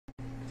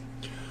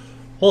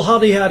Well,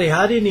 howdy, howdy,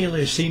 howdy,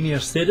 nearly senior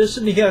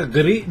citizen here.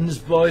 Greetings,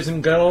 boys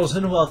and girls,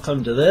 and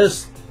welcome to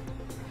this.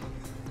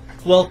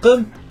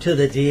 Welcome to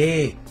the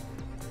day.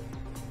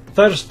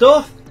 First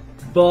off,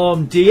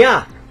 bom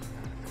dia.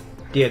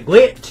 Dia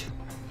gwit.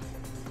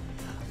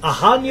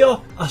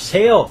 Ahanyo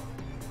aseo.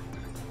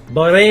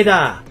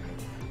 Boreda.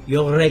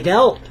 Yo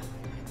regelt.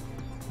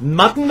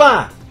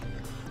 Matnva.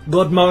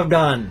 God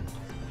morgon.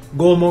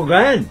 God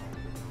morgon.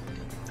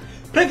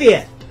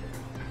 Privet.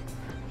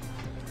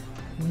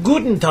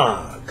 Guten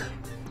Tag.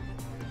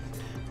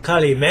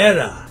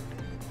 Kalimera.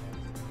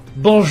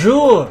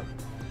 Bonjour.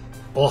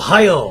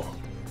 Ohio.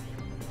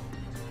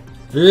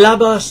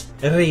 Labas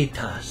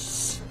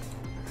ritas.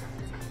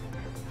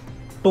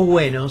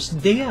 Buenos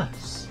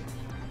dias.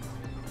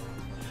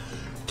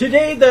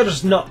 Today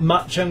there's not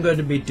much I'm going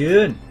to be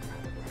doing.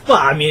 Well,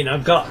 I mean,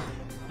 I've got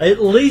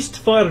at least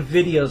 4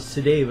 videos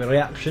today,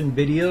 reaction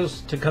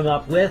videos to come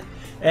up with.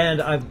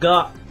 And I've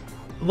got,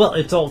 well,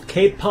 it's all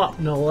K-pop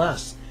no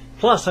less.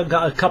 Plus, I've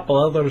got a couple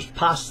others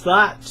past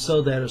that,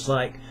 so there's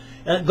like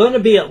going to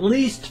be at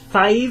least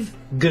 5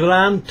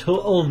 grand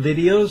total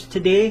videos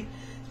today,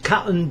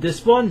 counting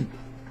this one.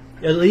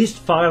 At least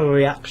 5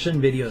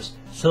 reaction videos,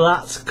 so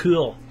that's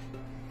cool.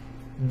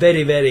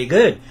 Very, very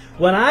good.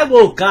 When I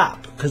woke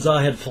up, because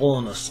I had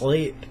fallen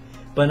asleep,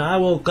 when I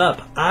woke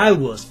up, I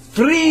was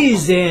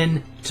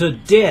freezing to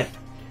death.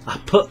 I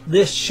put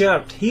this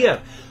shirt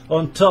here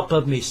on top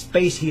of me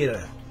space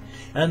heater,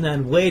 and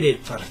then waited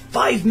for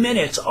 5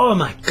 minutes. Oh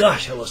my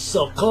gosh, it was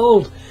so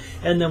cold.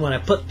 And then when I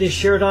put this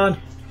shirt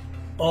on,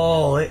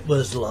 oh, it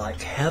was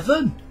like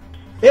heaven.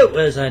 It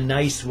was a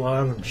nice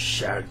warm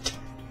shirt.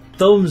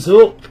 Thumbs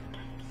up.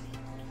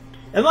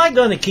 Am I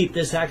going to keep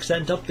this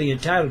accent up the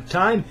entire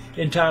time?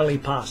 Entirely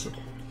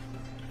possible.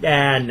 Nah,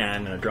 I'm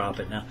going to drop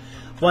it now.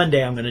 One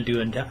day I'm going to do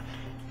it.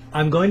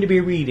 I'm going to be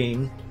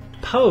reading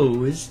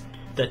Poe's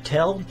The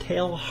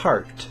Telltale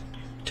Heart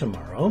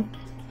tomorrow.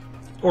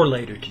 Or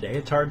later today,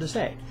 it's hard to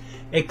say.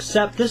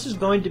 Except this is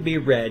going to be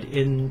read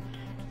in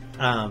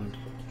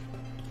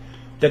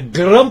The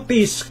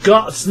Grumpy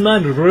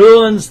Scotsman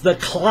Ruins the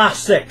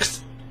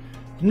Classics.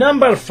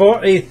 Number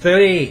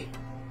 43.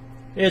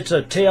 It's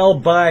a tale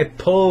by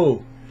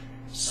Poe.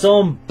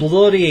 Some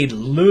bloody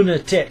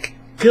lunatic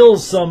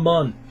kills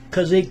someone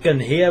because he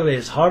can hear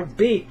his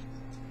heartbeat.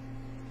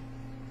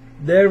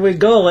 There we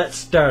go, let's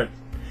start.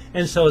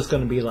 And so it's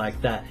going to be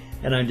like that.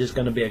 And I'm just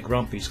going to be a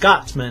grumpy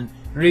Scotsman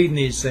reading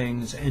these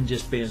things and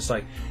just being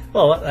like,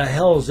 well, what the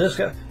hell is this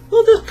guy?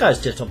 Well, this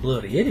guy's just a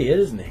bloody idiot,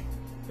 isn't he?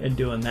 And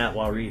doing that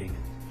while reading it.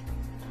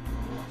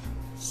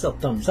 So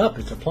thumbs up,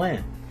 it's a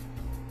plan.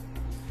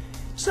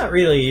 It's not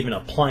really even a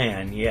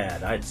plan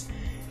yet. It's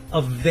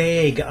a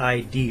vague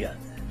idea.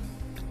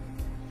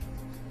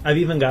 I've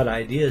even got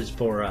ideas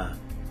for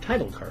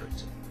title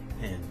cards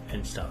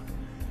and stuff.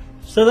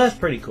 So that's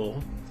pretty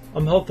cool.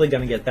 I'm hopefully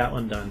going to get that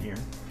one done here.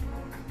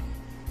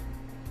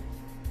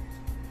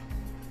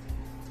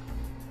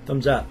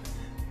 Thumbs up.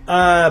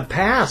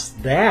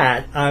 Past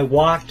that, I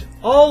walked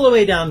all the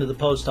way down to the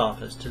post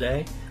office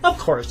today. Of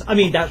course, I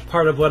mean, that's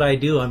part of what I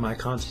do on my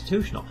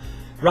constitutional.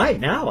 Right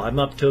now, I'm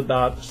up to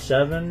about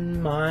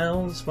 7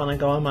 miles when I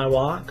go on my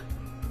walk.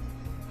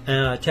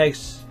 It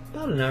takes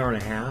about an hour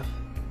and a half.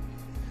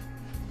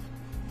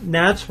 And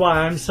that's why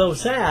I'm so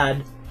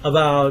sad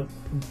about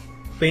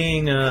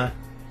being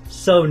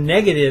so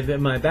negative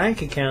in my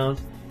bank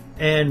account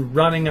and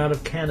running out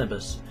of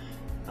cannabis.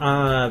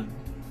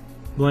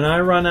 When I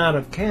run out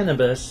of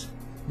cannabis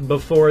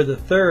before the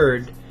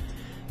 3rd,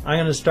 I'm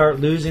going to start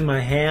losing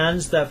my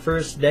hands that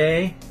first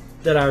day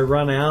that I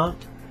run out.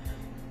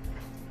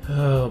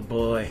 Oh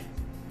boy,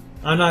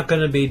 I'm not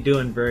going to be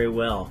doing very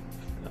well.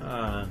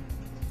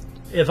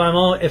 If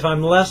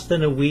I'm less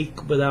than a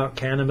week without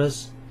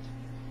cannabis,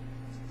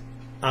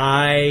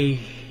 I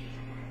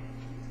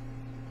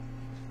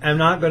am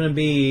not going to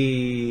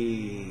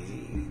be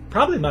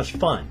probably much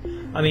fun.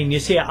 I mean, you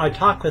see, I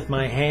talk with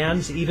my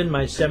hands, even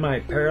my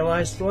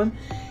semi-paralyzed one.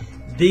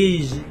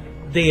 The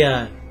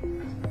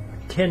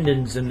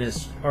tendons in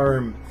this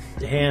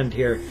hand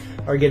here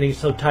are getting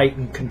so tight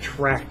and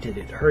contracted.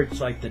 It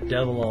hurts like the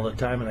devil all the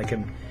time,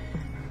 and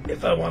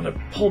if I want to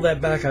pull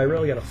that back, I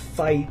really got to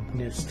fight, and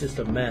it's just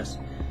a mess.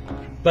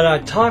 But I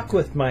talk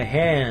with my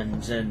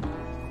hands, and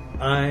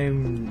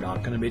I'm not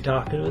going to be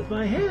talking with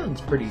my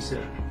hands pretty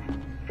soon.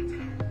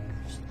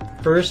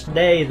 First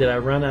day that I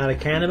run out of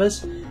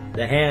cannabis,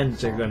 the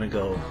hands are going to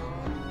go.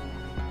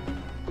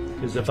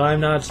 Because if I'm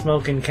not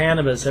smoking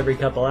cannabis every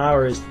couple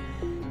hours,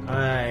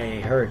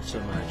 I hurt so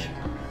much.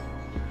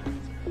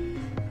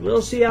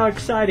 We'll see how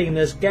exciting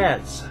this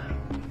gets.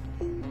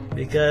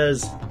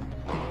 Because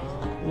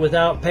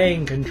without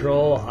pain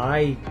control,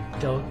 I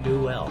don't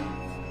do well.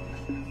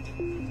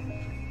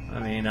 I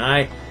mean,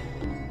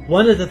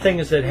 one of the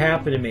things that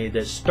happened to me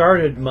that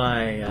started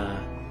my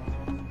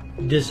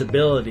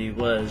disability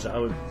was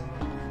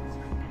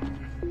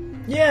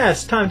yeah,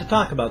 it's time to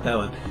talk about that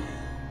one.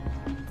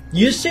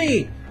 You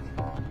see,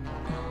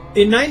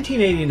 In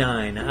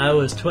 1989, I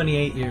was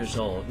 28 years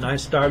old, and I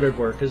started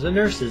work as a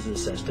nurse's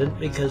assistant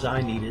because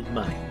I needed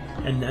money.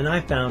 And then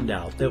I found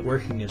out that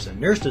working as a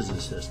nurse's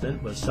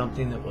assistant was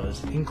something that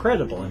was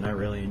incredible, and I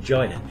really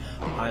enjoyed it.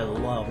 I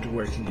loved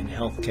working in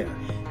healthcare.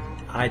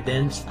 I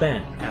then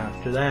spent,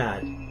 after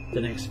that,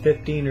 the next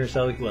 15 or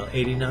so, well,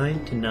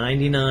 89 to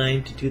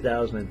 99 to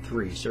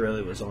 2003, so really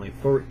it was only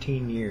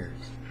 14 years.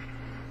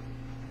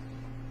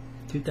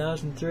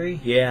 2003?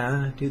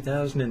 Yeah,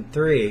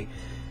 2003.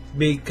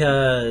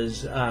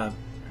 Because I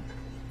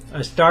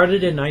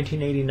started in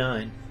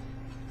 1989,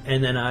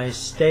 and then I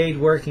stayed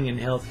working in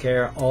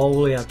healthcare all the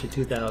way up to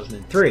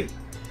 2003.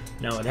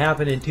 Now, what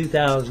happened in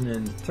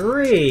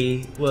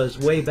 2003 was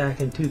way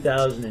back in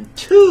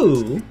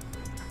 2002,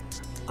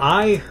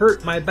 I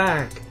hurt my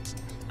back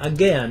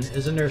again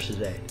as a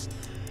nurse's aide.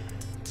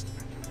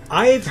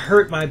 I've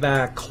hurt my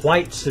back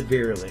quite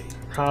severely,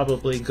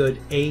 probably good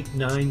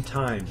 8-9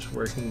 times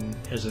working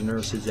as a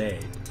nurse's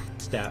aide.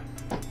 That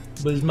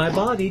was my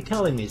body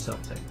telling me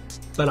something.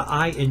 But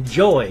I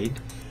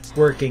enjoyed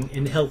working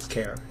in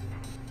healthcare.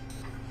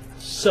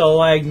 So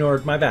I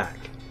ignored my back.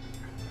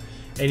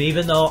 And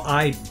even though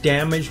I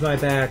damaged my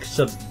back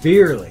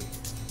severely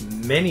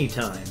many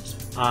times,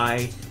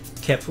 I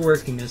kept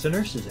working as a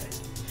nurse's aide.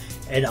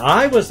 And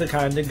I was the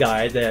kind of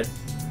guy that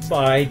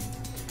I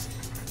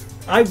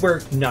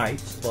worked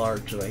nights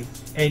largely,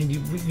 and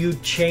you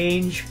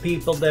change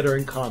people that are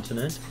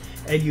incontinent,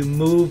 and you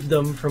move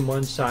them from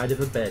one side of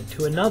a bed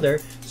to another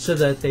so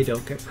that they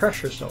don't get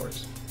pressure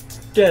sores.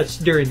 That's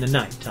during the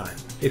night time,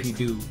 if you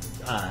do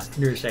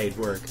nurse aid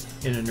work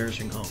in a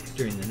nursing home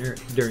during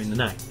the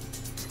night.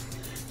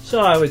 So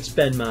I would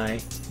spend my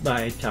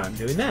time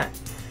doing that.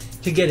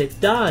 To get it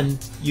done,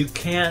 you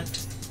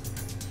can't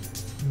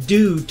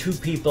do 2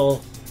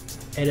 people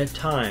at a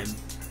time.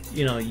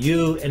 You know,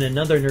 you and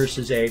another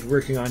nurse's aide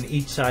working on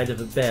each side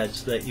of a bed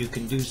so that you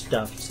can do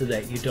stuff so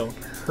that you don't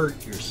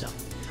hurt yourself.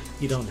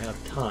 You don't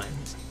have time.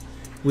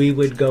 We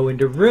would go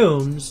into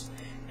rooms,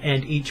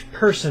 and each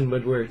person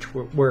would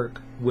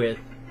work with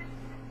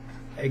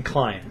a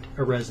client,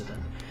 a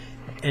resident.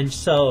 And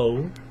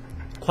so,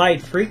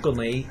 quite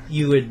frequently,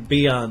 you would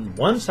be on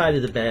one side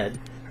of the bed,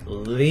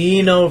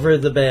 lean over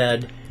the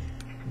bed,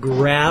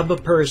 grab a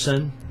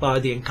person by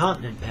the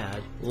incontinent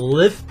pad,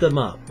 lift them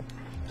up,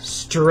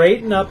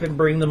 straighten up and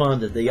bring them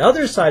onto the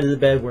other side of the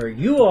bed where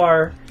you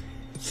are,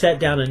 set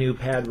down a new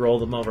pad, roll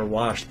them over,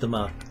 wash them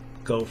up,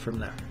 go from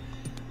there.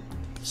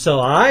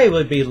 So I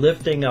would be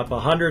lifting up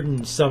 100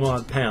 and some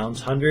odd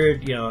pounds,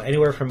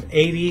 anywhere from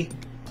 80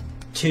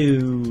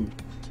 to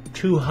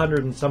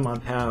 200 and some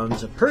odd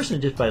pounds a person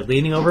just by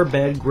leaning over a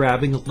bed,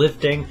 grabbing,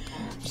 lifting,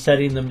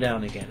 setting them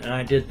down again. And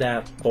I did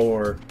that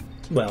from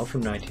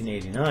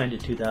 1989 to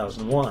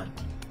 2001,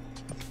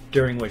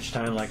 during which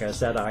time, like I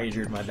said, I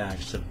injured my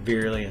back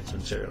severely and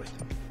sincerely.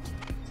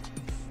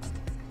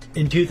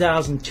 In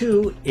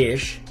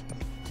 2002-ish,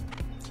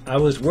 I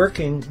was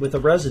working with a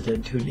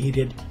resident who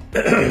needed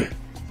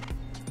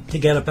to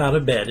get up out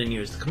of bed and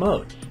use the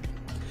commode.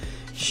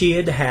 She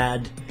had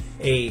had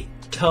a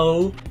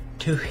toe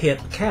to hip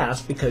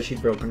cast because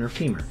she'd broken her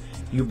femur.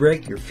 You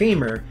break your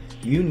femur,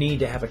 you need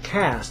to have a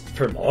cast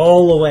from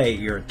all the way,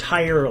 your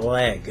entire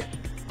leg,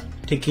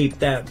 to keep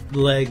that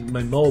leg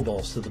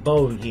immobile so the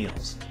bone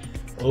heals.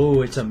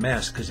 Oh, it's a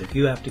mess, because if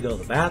you have to go to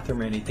the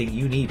bathroom or anything,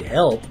 you need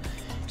help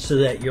so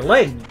that your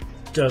leg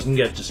doesn't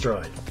get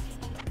destroyed.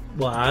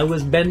 Well, I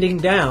was bending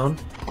down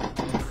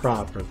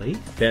properly,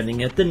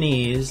 bending at the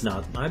knees,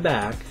 not my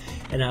back,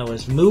 and I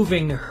was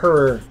moving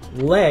her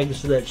leg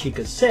so that she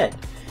could sit.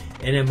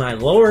 And in my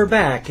lower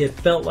back, it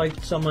felt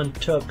like someone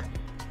took,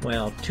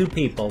 2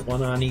 people,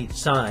 one on each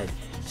side,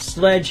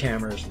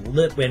 sledgehammers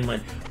and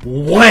went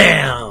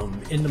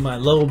wham into my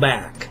low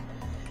back.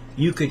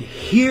 You could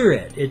hear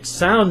it. It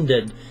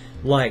sounded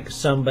like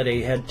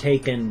somebody had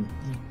taken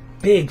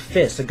big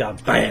fists and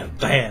got bam,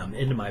 bam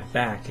into my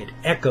back. It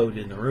echoed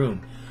in the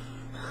room.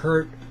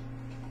 Hurt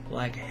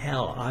like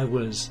hell. I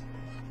was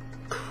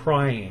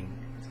crying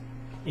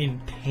in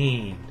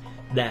pain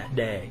that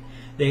day.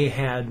 They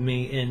had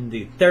me in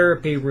the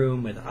therapy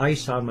room with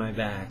ice on my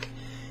back.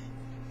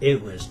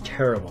 It was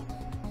terrible.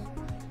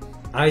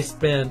 I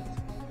spent,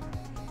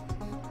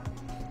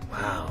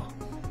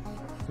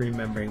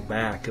 remembering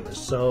back, it was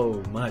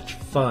so much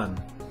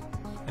fun.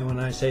 And when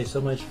I say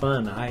so much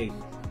fun, I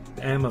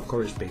am, of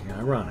course, speaking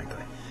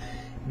ironically,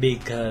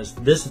 because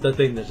this is the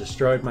thing that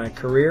destroyed my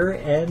career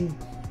and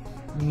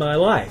my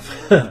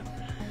life.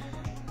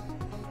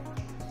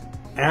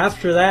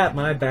 After that,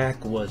 my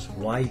back was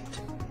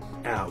wiped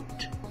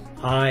out.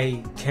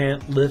 I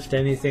can't lift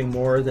anything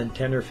more than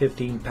 10 or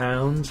 15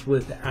 pounds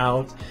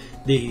without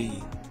the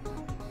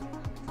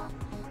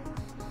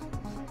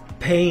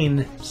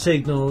pain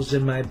signals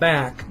in my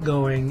back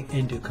going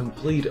into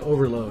complete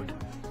overload.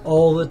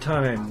 All the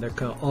time,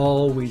 they're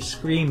always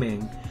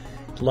screaming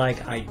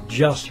like I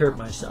just hurt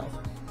myself.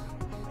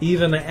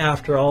 Even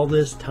after all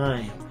this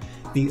time,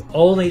 the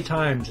only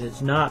times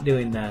it's not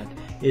doing that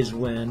is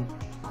when,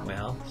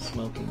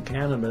 smoking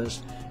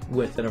cannabis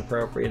with an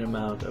appropriate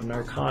amount of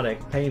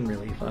narcotic pain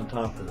relief on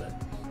top of it.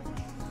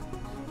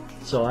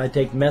 So I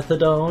take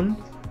methadone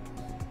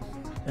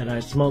and I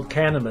smoke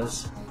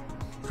cannabis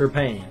for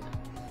pain.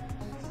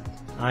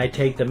 I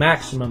take the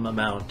maximum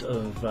amount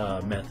of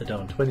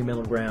methadone, 20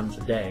 milligrams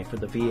a day. For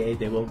the VA,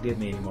 they won't give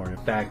me anymore. In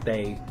fact,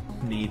 they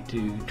need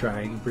to try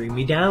and bring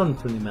me down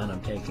from the amount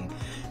I'm taking.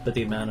 But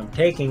the amount I'm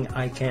taking,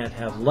 I can't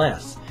have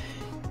less,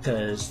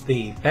 because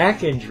the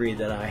back injury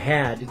that I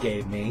had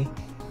gave me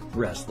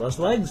restless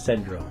leg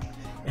syndrome.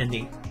 And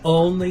the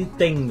only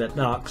thing that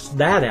knocks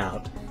that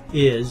out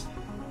is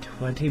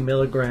 20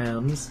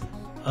 milligrams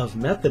of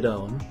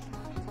methadone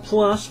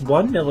plus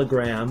 1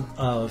 milligram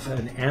of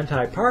an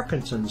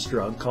anti-Parkinson's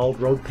drug called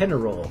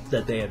ropinirole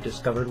that they have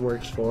discovered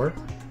works for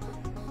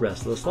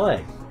restless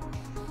leg.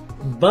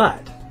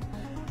 But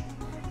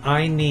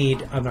I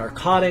need a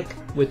narcotic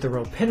with the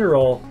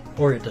ropinirole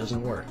or it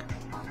doesn't work.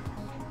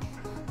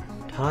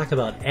 Talk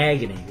about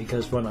agony,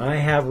 because when I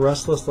have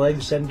restless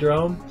leg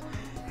syndrome,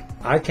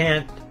 I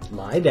can't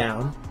lie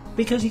down,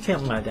 because you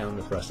can't lie down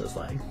with restless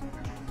leg.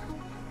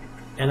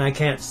 And I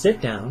can't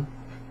sit down,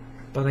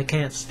 but I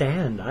can't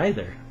stand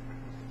either.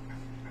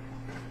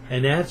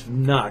 And that's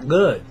not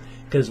good,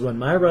 because when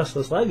my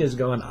restless leg is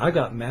going, I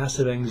got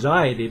massive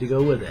anxiety to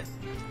go with it.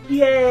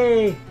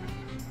 Yay!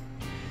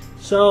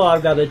 So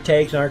I've got to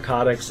take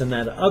narcotics and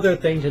that other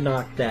thing to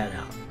knock that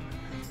out.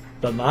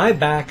 But my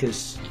back is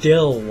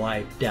still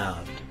wiped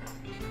out.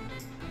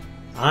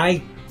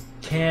 I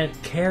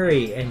can't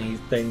carry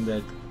anything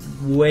that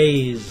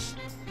weighs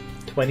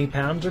 20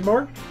 pounds or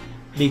more,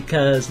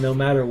 because no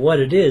matter what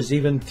it is,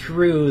 even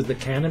through the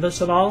cannabis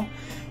and all,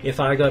 if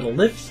I go to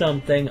lift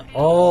something,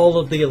 all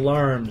of the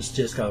alarms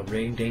just go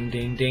ring, ding,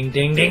 ding, ding,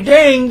 ding, ding,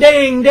 ding,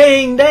 ding,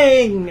 ding,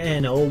 ding,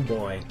 and oh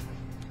boy.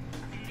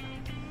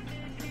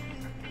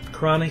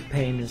 Chronic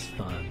pain is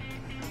fun.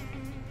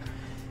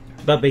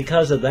 But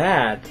because of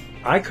that,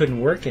 I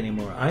couldn't work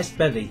anymore. I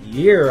spent a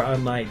year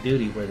on light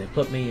duty where they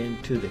put me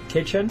into the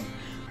kitchen,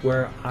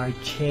 where I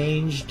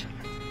changed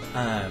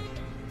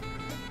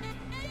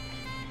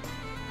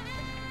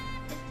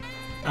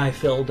I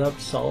filled up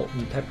salt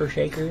and pepper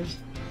shakers,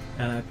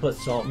 and I put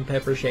salt and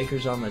pepper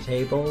shakers on the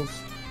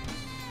tables,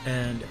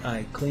 and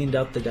I cleaned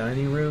up the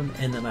dining room,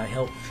 and then I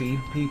helped feed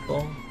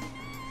people.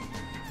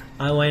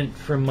 I went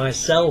from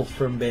myself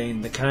from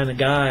being the kind of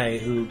guy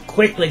who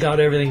quickly got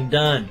everything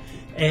done,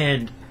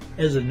 and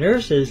as a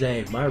nurse's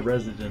aide, my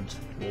residents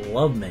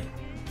love me.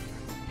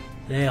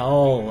 They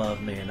all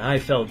love me, and I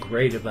felt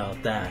great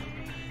about that.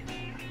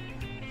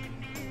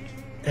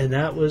 And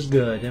that was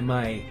good, and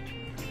my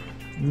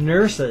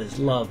nurses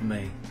loved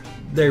me.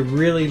 They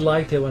really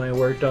liked it when I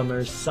worked on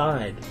their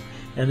side,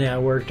 and then I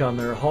worked on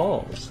their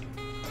halls.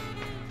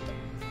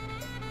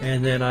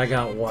 And then I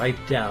got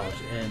wiped out,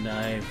 and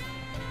I've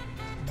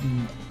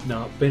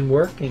not been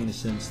working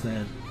since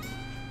then.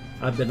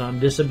 I've been on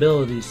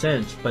disability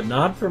since, but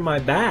not for my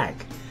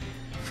back,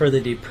 for the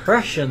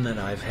depression that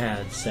I've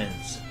had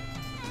since.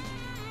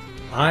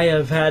 I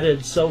have had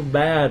it so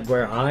bad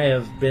where I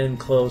have been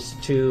close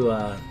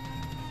to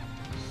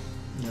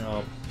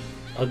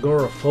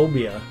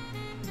agoraphobia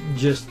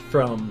just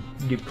from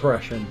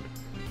depression.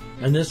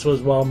 And this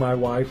was while my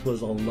wife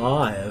was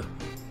alive,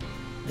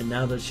 and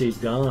now that she's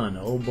gone,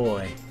 oh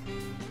boy.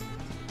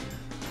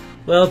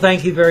 Well,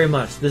 thank you very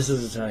much. This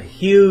is a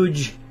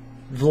huge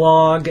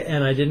vlog,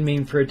 and I didn't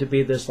mean for it to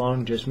be this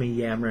long, just me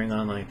yammering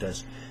on like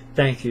this.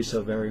 Thank you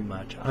so very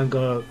much. I've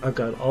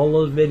got all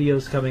those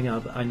videos coming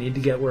up. I need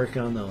to get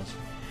working on those.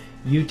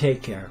 You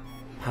take care.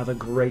 Have a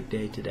great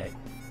day today.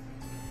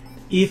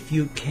 If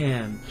you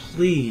can,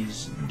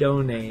 please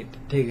donate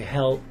to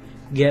help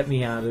get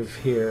me out of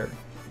here.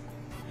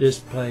 This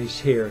place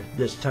here,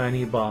 this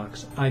tiny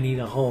box. I need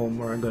a home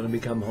or I'm going to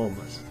become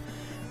homeless.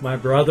 My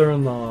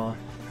brother-in-law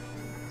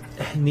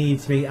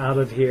needs me out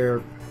of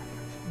here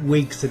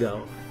weeks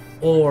ago,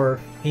 or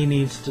he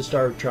needs to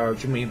start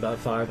charging me about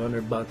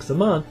 $500 a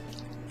month,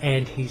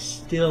 and he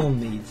still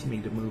needs me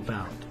to move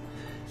out.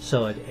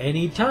 So at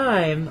any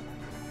time,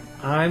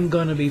 I'm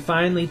going to be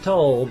finally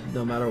told,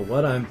 no matter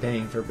what I'm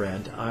paying for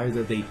rent,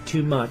 either the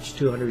too much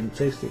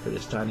 $260 for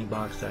this tiny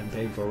box that I'm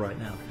paying for right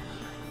now,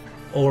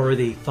 or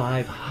the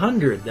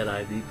 $500 that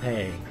I'd be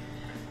paying.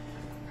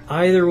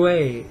 Either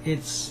way,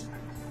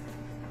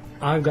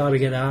 I've got to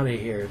get out of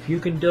here. If you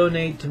can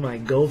donate to my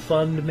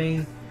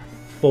GoFundMe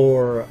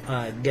for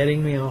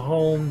getting me a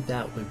home,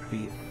 that would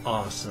be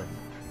awesome.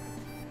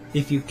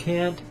 If you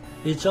can't,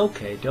 it's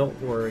okay. Don't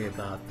worry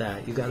about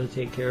that. You got to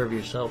take care of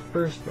yourself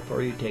first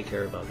before you take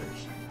care of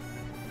others.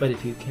 But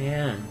if you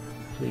can,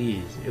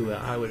 please,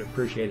 I would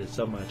appreciate it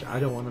so much.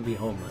 I don't want to be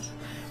homeless,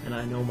 and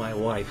I know my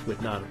wife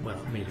would not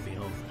want me to be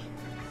homeless,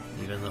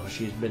 even though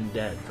she's been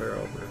dead for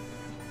over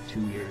 2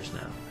 years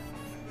now.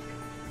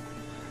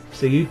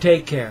 So you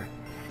take care.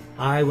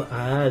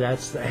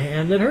 That's the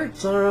hand that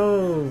hurts.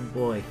 Oh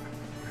boy.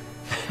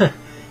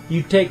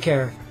 You take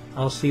care.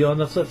 I'll see you on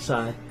the flip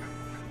side.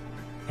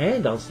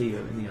 And I'll see you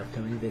in the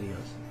upcoming videos.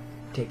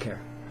 Take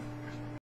care.